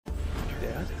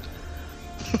bad.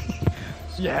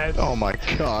 Yes. Oh my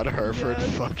god, Hereford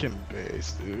fucking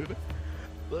base, dude.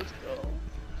 Let's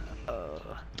go.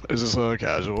 Is this a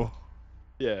casual?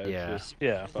 Yeah. It's Yeah. just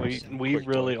Yeah, fucking we quick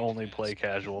really talk. only play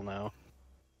casual now.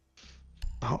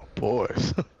 Oh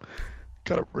boys.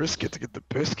 Gotta risk it to get the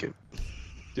biscuit.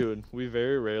 Dude, we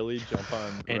very rarely jump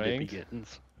on And it rank.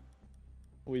 begins.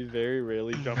 We very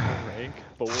rarely jump on rank,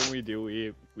 but when we do,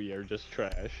 we are just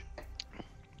trash.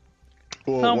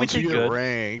 Well, No, we once you did get good.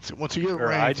 ranked,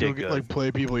 Or I did you'll get, good. like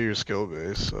play people your skill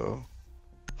base. So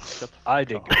I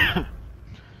did good.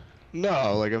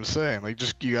 no, like I'm saying, like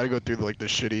just you gotta go through like the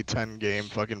shitty 10 game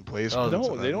fucking placements. Oh,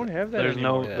 No, and they then- don't have that There's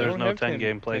anymore. no They there's don't no have 10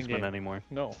 game 10 placement game. anymore.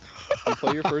 No. You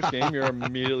play your first game, you're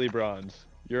immediately bronze.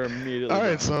 You're immediately All right,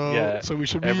 bronze. so Yeah, so we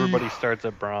should be. Everybody starts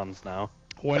at bronze now.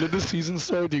 When did the season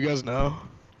start? Do you guys know?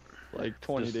 Like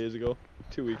 20 Just- days ago.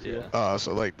 2 weeks ago.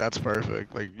 So like that's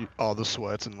perfect. Like all the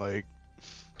sweats and like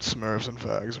Smurfs and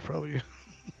fags are probably,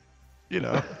 you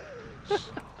know.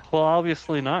 Well,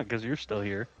 obviously not, because you're still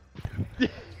here.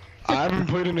 I haven't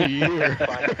played in a year.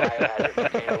 Find the biohazard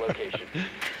container location.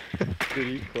 Did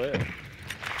he quit?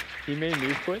 He made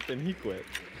me quit, then he quit.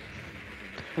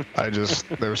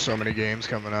 there were so many games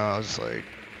coming out. I was like,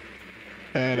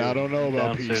 and I don't know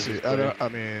about Downstairs is PC.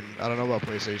 I don't know about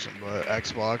PlayStation, but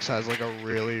Xbox has like a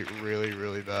really, really,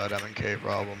 really bad M&K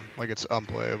problem. Like it's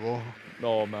unplayable.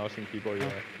 No, mouse and keyboard,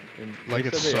 yeah. And Like, they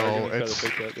it's said they are so- gonna try to it's-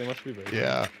 fix that. They must be very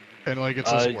Yeah, and like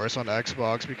it's just worse on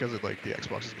Xbox because it like the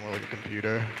Xbox is more like a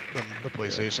computer than the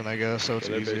PlayStation, I guess. So it's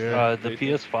they're basically- easier. The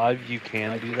PS5 you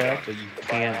can do that, but you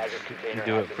can't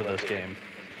do it for this game.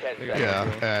 10 Yeah.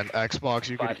 seconds. Yeah, and Xbox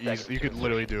you 5 could seconds you to could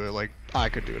literally insertion. do it. Like I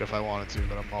could do it if I wanted to,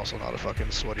 but I'm also not a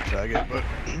fucking sweaty faggot. But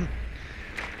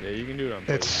Yeah, you can do it on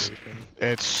It's- PlayStation.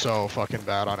 it's so fucking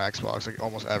bad on Xbox. Like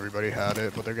almost everybody had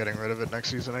it, but they're getting rid of it next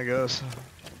season, I guess.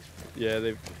 Yeah,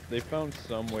 they found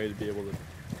some way to be able to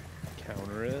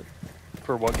counter it.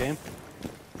 For what game?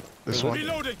 This one.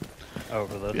 Oh,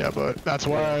 for this. Yeah, but that's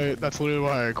literally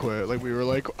why I quit. Like we were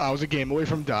like, I was a game away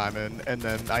from Diamond, and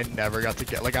then I never got to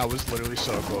get, like I was literally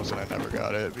so close and I never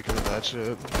got it because of that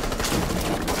shit.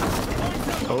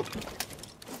 Oh.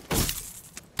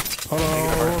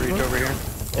 Reach Hello. over here.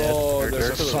 Oh, Dirt, there's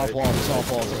dirt. to the Softball, right.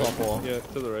 softball, softball. Yeah,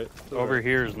 to the right. To the Over right.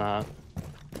 here is not.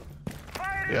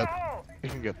 Yep, you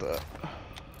can get that.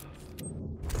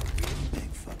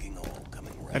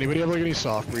 Anybody have like any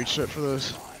soft breach shit for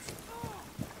this?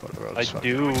 Whatever, I'll I just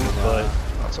fucking- do, but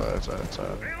That's alright, that's alright, that's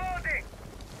alright.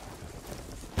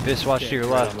 Fist watch to your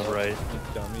right left. on the right. You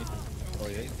dummy. Oh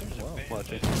yeah. Wow.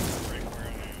 Watch it.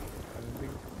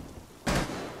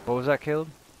 What was that, Caleb?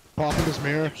 Pop in this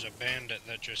mirror. There's a bandit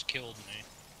that just killed me.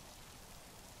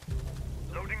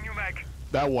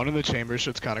 That one in the chamber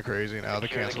shit's kind of crazy now. The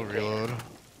Secure the cancel container. reload.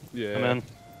 Yeah. I'm in.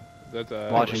 That's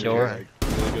Watching really door. good,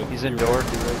 really good. He's To in your door. right,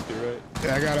 to your right, to your right.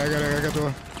 Yeah, I got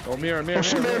door. Oh, mirror, mirror, Oh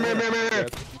shit, mirror. Yeah.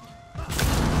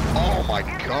 Oh my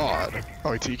god.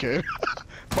 Oh, he TK'd.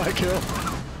 My kill.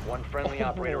 One friendly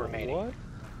operator Oh, remaining. What?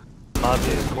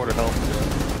 Nazi is quarter health.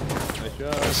 Nice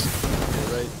job. To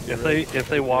your right, to your If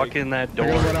they right. walk in that door,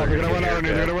 They're gonna run out, they're they're gonna run get out on you,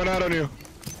 your they're cat. gonna run out on you.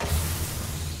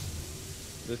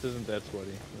 This isn't that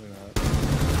sweaty. They're not.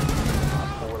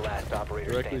 4 last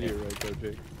operator Directly to standing. your right, though,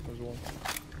 Jake. There's one.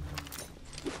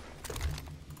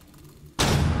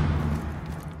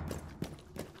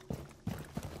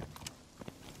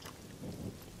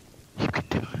 You can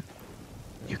do it.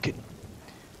 You can.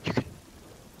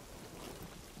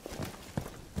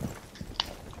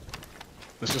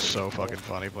 This is so fucking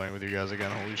funny playing with you guys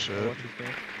again. Holy shit. Watch this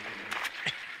thing.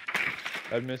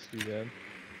 I've missed you, Dad.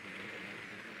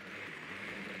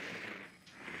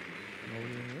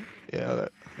 Nobody in here? Yeah,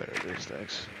 there it is.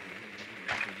 Thanks.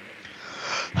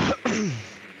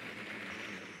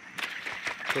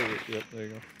 Yep, there you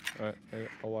go. Alright,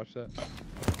 I'll watch that.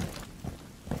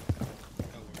 Oh,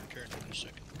 we're careful in a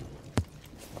second.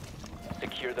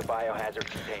 Secure the biohazard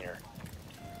container.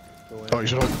 Go in. Oh, you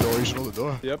should hold the door. You should hold the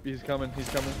door. Yep, he's coming, he's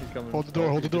coming, he's coming. Hold the door,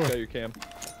 hold you the just door. got your cam.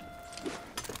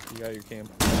 You got your cam.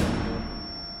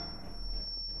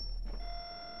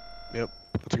 Yep,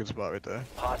 that's a good spot right there.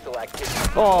 Hostile activity.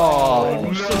 Oh!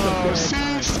 No,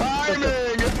 siege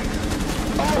timing!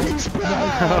 Oh, he's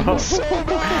bad! So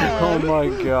bad! Oh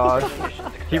my god.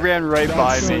 He ran right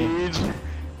by me.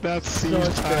 That siege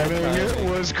Such bad timing timing.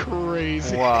 was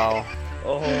crazy. Wow.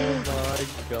 Oh my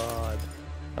god.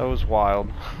 That was wild.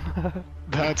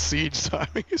 That siege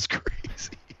timing is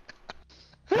crazy.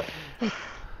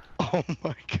 Oh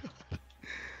my god. That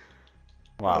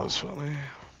Wow. was funny.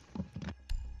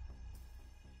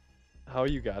 How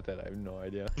you got that, I have no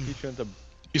idea. He shouldn't have.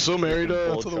 You still married Fucking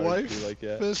to bull the charged wife? you like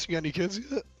that. Fist? You got any kids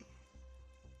yet?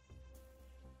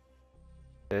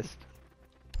 Fist.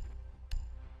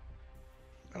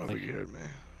 I don't think you heard me.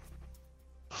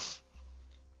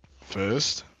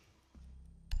 Fist?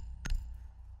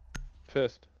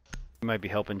 Fist. You might be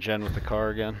helping Jen with the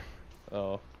car again.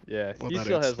 Oh, yeah. Well, he that,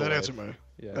 still has a that wife. answered my.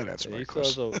 Yeah. that answered my he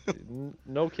still has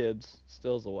no kids.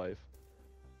 Still has a wife.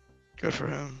 Good for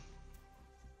him.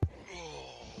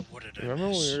 Oh, what did I Remember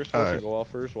when miss? we were supposed Alright. to go out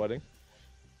for his wedding?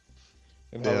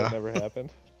 And how Yeah. that never happened?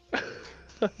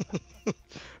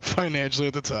 Financially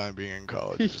at the time, being in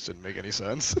college, it just didn't make any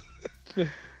sense.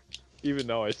 Even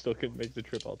though I still couldn't make the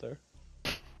trip out there.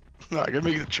 No, I could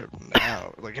make the trip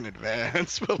now, like in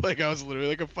advance, but like I was literally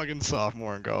like a fucking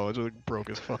sophomore in college, like broke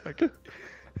as fuck.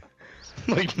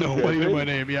 Like no money to my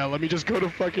name. Yeah, let me just go to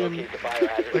fucking Locate the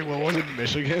biohazard like what was it,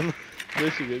 Michigan?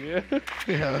 Michigan, yeah.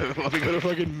 Yeah, let me go to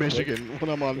fucking Michigan when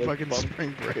I'm on like fucking bum-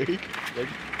 spring break. Like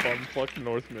bumfuck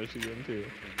North Michigan too.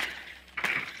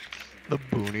 The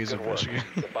boonies Good of work. Michigan.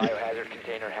 The biohazard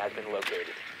container has been located.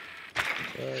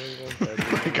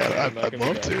 Like I'd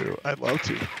love to. I'd love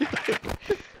to.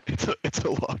 it's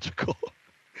illogical.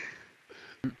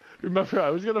 Remember, I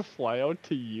was gonna fly out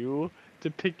to you to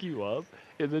pick you up,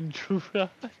 and then drive.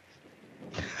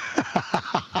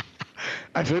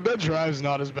 I think that drive's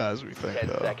not as bad as we think 10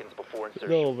 though. seconds before insertion.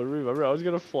 No, but remember, I was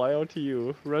gonna fly out to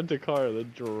you, rent a car,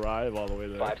 then drive all the way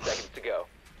there. 5 seconds to go.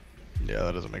 Yeah,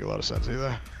 that doesn't make a lot of sense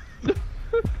either.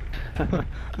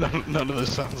 none of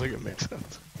this sounds like it makes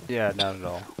sense. Yeah, not at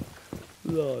all.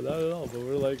 No, not at all. But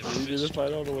we're like, we need to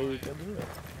find out a way we can do it.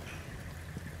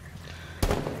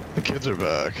 The kids are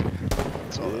back.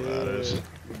 That's all that matters.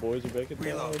 The boys are back in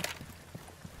town.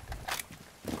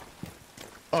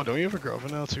 Oh, don't you have a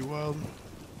girlfriend now too, Wild?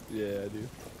 Yeah, I do.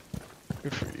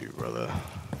 Good for you, brother.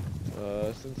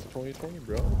 Since 2020,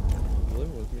 bro. You're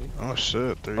living with me. Oh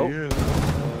shit, 3 Oh. years.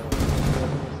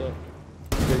 What's up?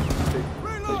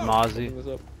 There's Mozzie. Open this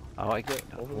up. Oh, I Yeah, can't.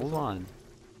 open this Hold up. on.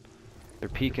 They're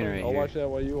peeking right I'll here. watch that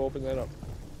while you open that up.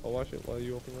 I'll watch it while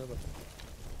you open that up.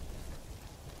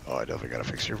 Oh, I definitely gotta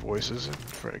fix your voices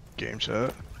for a game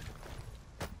chat.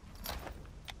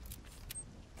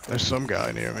 There's some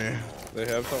guy near me. They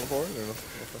have something for it or no?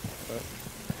 Okay.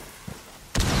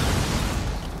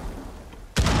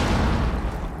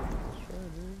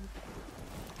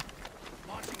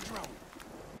 Let's try, dude.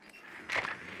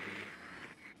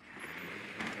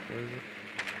 Where is it?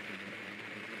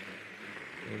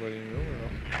 Anybody in the room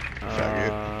or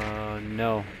no?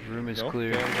 No. Room is No?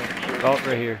 clear. Yeah, Oh,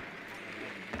 right here.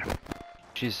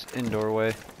 She's in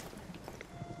doorway.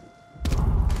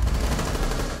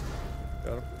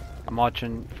 Got him. I'm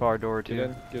watching far door Get too.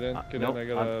 in, get in, get nope, in. I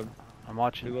gotta I'm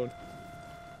watching. reload.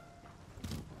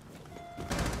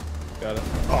 Got it.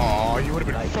 Oh, you would have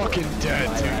been Nice fucking work. dead,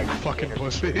 dude. You Biohazard fucking container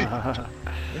pussy.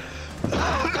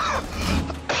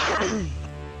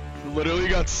 Literally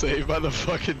got saved by the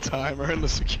fucking timer in the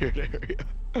secured area.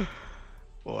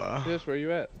 Wow. Yes, where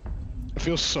you at? It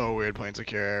feels so weird playing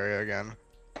secure area again.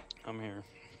 I'm here.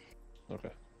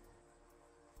 Okay.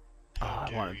 Oh, I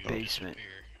Dare want you a basement.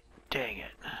 disappear. Dang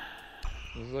it.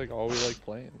 This is like all we like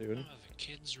playing, dude. Oh, the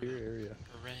kids Your room. area.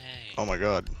 Hooray. Oh my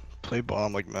god. Play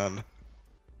bomb like men.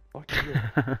 Fuck you.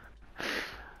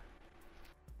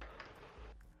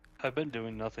 I've been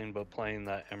doing nothing but playing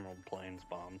that Emerald Plains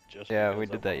bomb. Just Yeah, because we I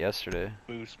did that wanna yesterday.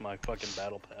 Boost my fucking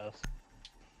battle pass.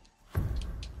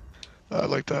 I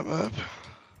like that map.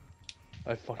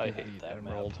 I fucking hate hate that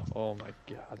Emerald. map. Oh my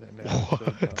god, that map is so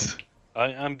dumb.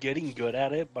 What? I'm getting good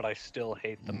at it, but I still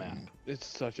hate the map. It's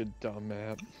such a dumb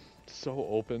map. It's so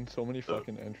open, so many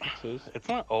fucking entrances. It's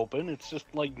not open. It's just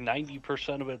like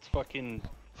 90% of its fucking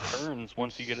turns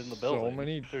once you get in the building. So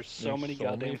many. There's so many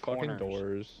goddamn fucking corners.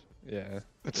 doors. Yeah.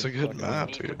 It's a good fucking map,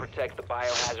 Need to dude. protect the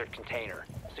biohazard container.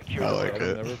 Secure I the like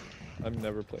room. it. I'm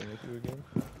never playing with you again.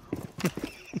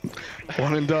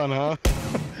 One and done, huh?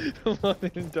 One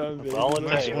and done, baby. all it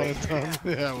Nice takes. one and done.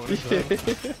 Yeah, one and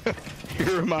done. You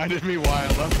reminded me why I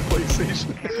left the PlayStation.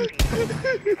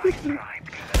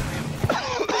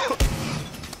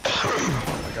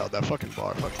 Oh my god, that fucking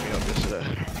bar fucked me up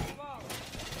yesterday.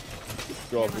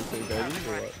 Go off replay, baby,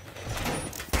 or what?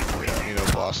 Yeah, you know,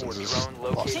 Boston's is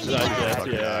Boston's is I like guess,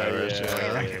 fucking yeah, Irish,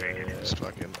 yeah, yeah. Just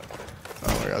fucking.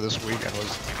 Oh my god, this weekend was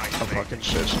a fucking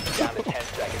shit. Down to 10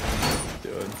 seconds.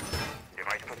 Dude.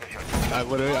 I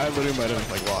literally might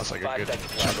have like lost like a 5 good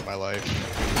seconds chunk left. of my life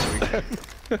this weekend.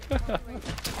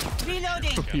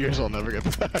 Reloading. Years I'll never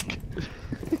get back.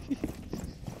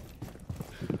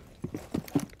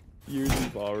 Years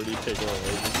you've already taken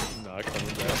away, just not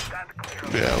coming back.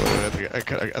 Yeah, literally, I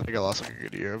think I lost like a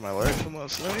good year of my life from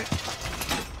last night.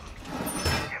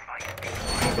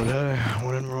 But hey,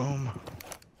 one in Rome.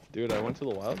 Dude, I went to the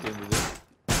Wild game today.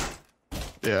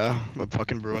 Yeah, the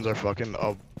fucking Bruins are fucking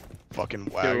a fucking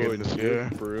wagon Dude, this year. your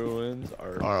Bruins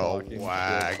are Are a fucking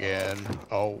wagon.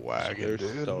 A wagon, They're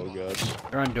dude. so good.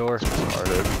 They're on door.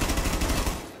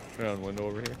 Retarded. They're on window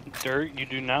over here. Dirt, you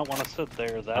do not want to sit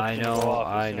there. That's I gonna know, go off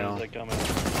as I soon know. as they come in. We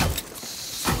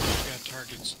got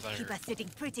targets there Keep us sitting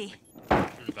pretty.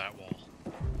 through that wall.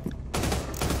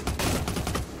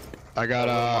 I got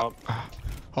Cover 'em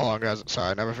hold on guys,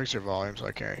 sorry, I never fixed your volume so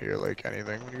I can't hear like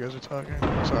anything when you guys are talking.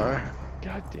 Sorry.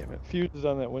 God damn it. Fuse is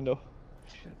on that window.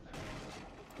 Shit.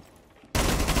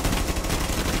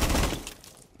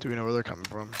 Do we know where they're coming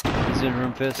from? He's in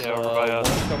room fist. Yeah, we're by us.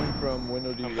 One's coming from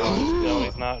window D. No,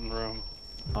 he's not in room.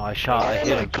 Oh, I shot. I Oh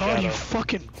hit my him. god, you Shadow.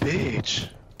 fucking bitch.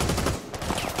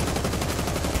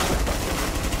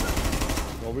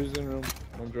 Nobody's in room.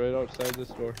 One's right outside this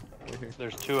door. Right here.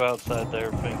 There's two outside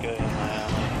there, Pinka and my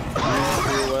To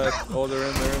your west. Oh, they're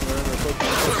in. They're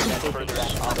pushing. Further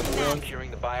back on the wall, securing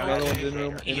the Another one's biohazard in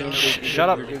room. container. In room. Shut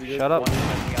up. You're good, you're good. Shut up. One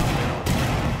friendly operator.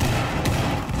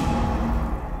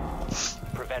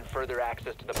 Prevent further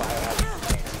access to the biohazard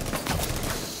container.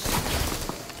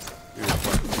 You're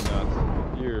fucking nuts.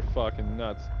 You're fucking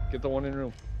nuts. Get the one in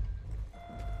room.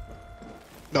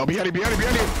 No, behind you, behind you,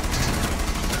 behind you!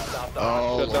 Stop the Oh,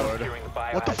 hostage from Lord. securing the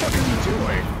What the biohazard fuck are you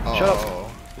doing? Shut up.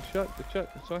 Oh. It's shut. It's shut.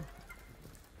 It's fine.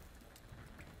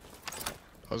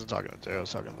 I wasn't talking to Jay, I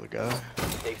was talking to the guy.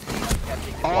 They've seen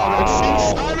attempting to Oh,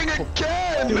 that's timing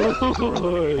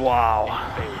again! Wow.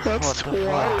 That's What the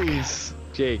fuck? twice!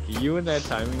 Jake, you and that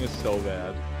timing is so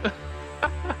bad.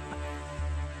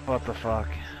 What the fuck?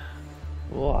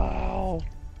 Wow.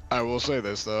 I will say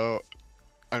this though,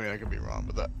 I mean I could be wrong,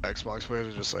 but the Xbox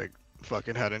players are just like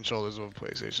fucking head and shoulders of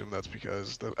PlayStation. That's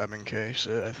because the M&K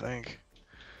shit, I think.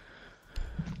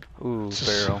 Ooh,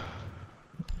 barrel.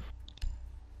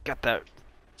 Got that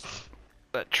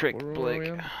trick, What room are Blake. we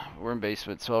in? We're in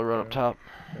basement, so I'll run up top.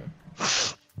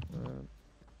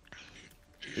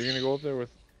 You're gonna go up there with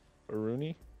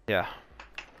Aruni? Yeah.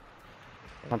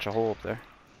 Punch a hole up there.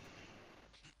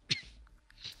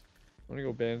 I'm gonna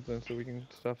go bandit then so we can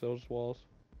stuff those walls.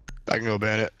 I can go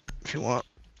bandit if you want.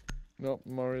 Nope,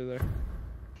 I'm already there.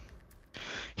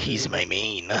 He's my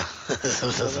main. Well,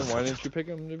 then why didn't you pick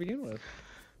him to begin with?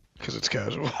 Because it's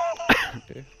casual.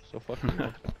 Okay, so fuck you.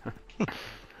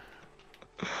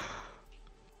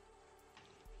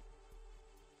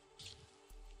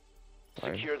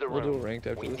 Fine. secure the We'll do a room. ranked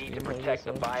after We this need to game, how's protect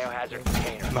the that sound? biohazard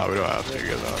container. No, we don't have to. You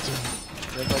guys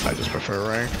don't have to. I just prefer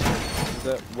rank. Does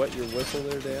that wet your whistle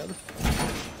there, Dad?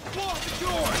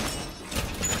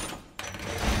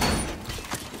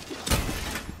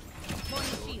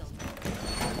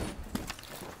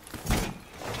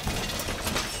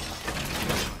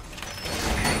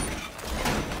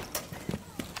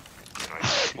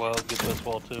 Well, get this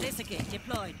wall too. Desiccate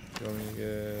deployed. You want me to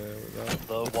get that?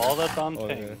 The wall that's on Oh,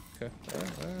 ping. yeah. Okay.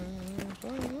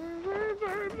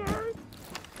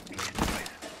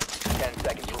 10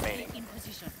 seconds remaining. In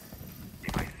position.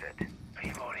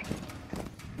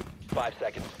 5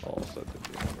 seconds. All set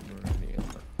to do Meridian.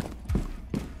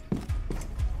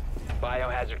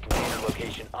 Biohazard container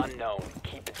location unknown.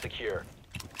 Keep it secure.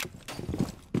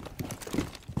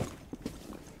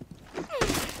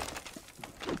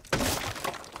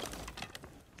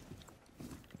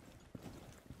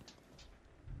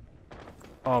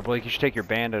 Oh, Blake, you should take your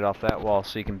bandit off that wall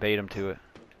so you can bait him to it.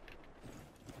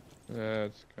 Yeah,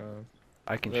 it's gone.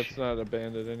 I can. That's not a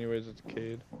bandit anyways, it's a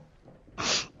Cade.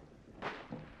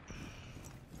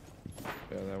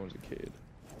 Yeah, that one's a Cade.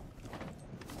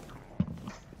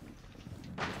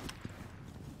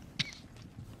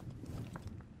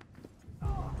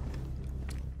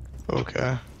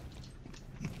 Okay.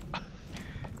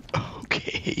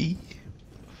 Okay.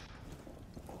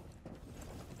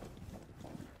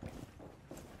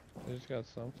 They just got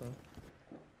something.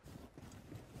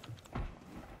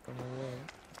 Don't know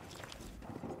what.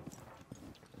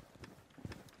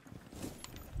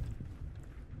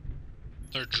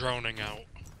 They're droning out.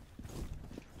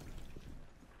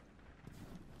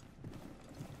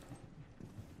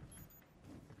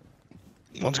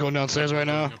 One's going downstairs right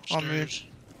now. On me. Upstairs.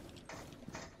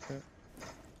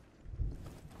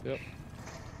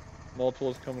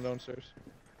 Multiples coming downstairs.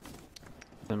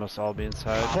 They must all be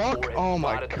inside. Fuck! Oh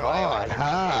my Spotted the god! biohazard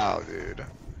How, dude?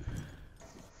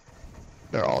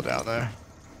 They're all down there.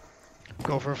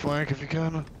 Go for a flank if you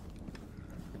can.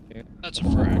 That's a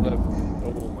frag.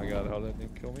 Oh my god, how did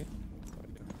that kill me?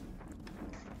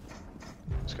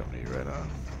 It's coming to you right now.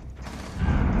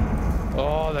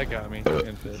 Oh, that got me.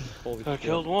 In fist. Holy I shit.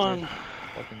 killed one.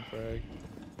 Fucking frag.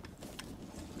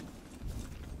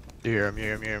 You hear him, you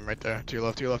hear him, you hear him right there. To your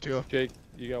left, to your left, to your left. Jake,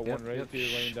 you got Yep, one right yep, here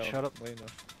laying down. shut up. Laying down.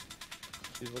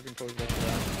 He's looking towards that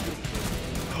ground.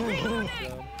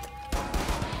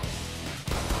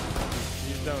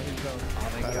 He's down, he's down. Oh,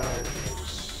 thank God.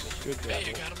 Good job. Hey,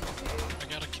 I got him. I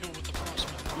got a kill with the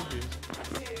frostbite.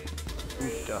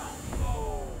 Oofta.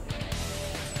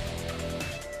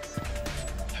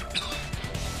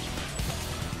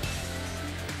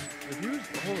 If you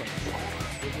hold on.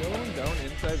 Was the other one down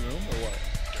inside room or what?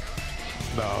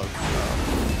 No,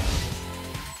 no.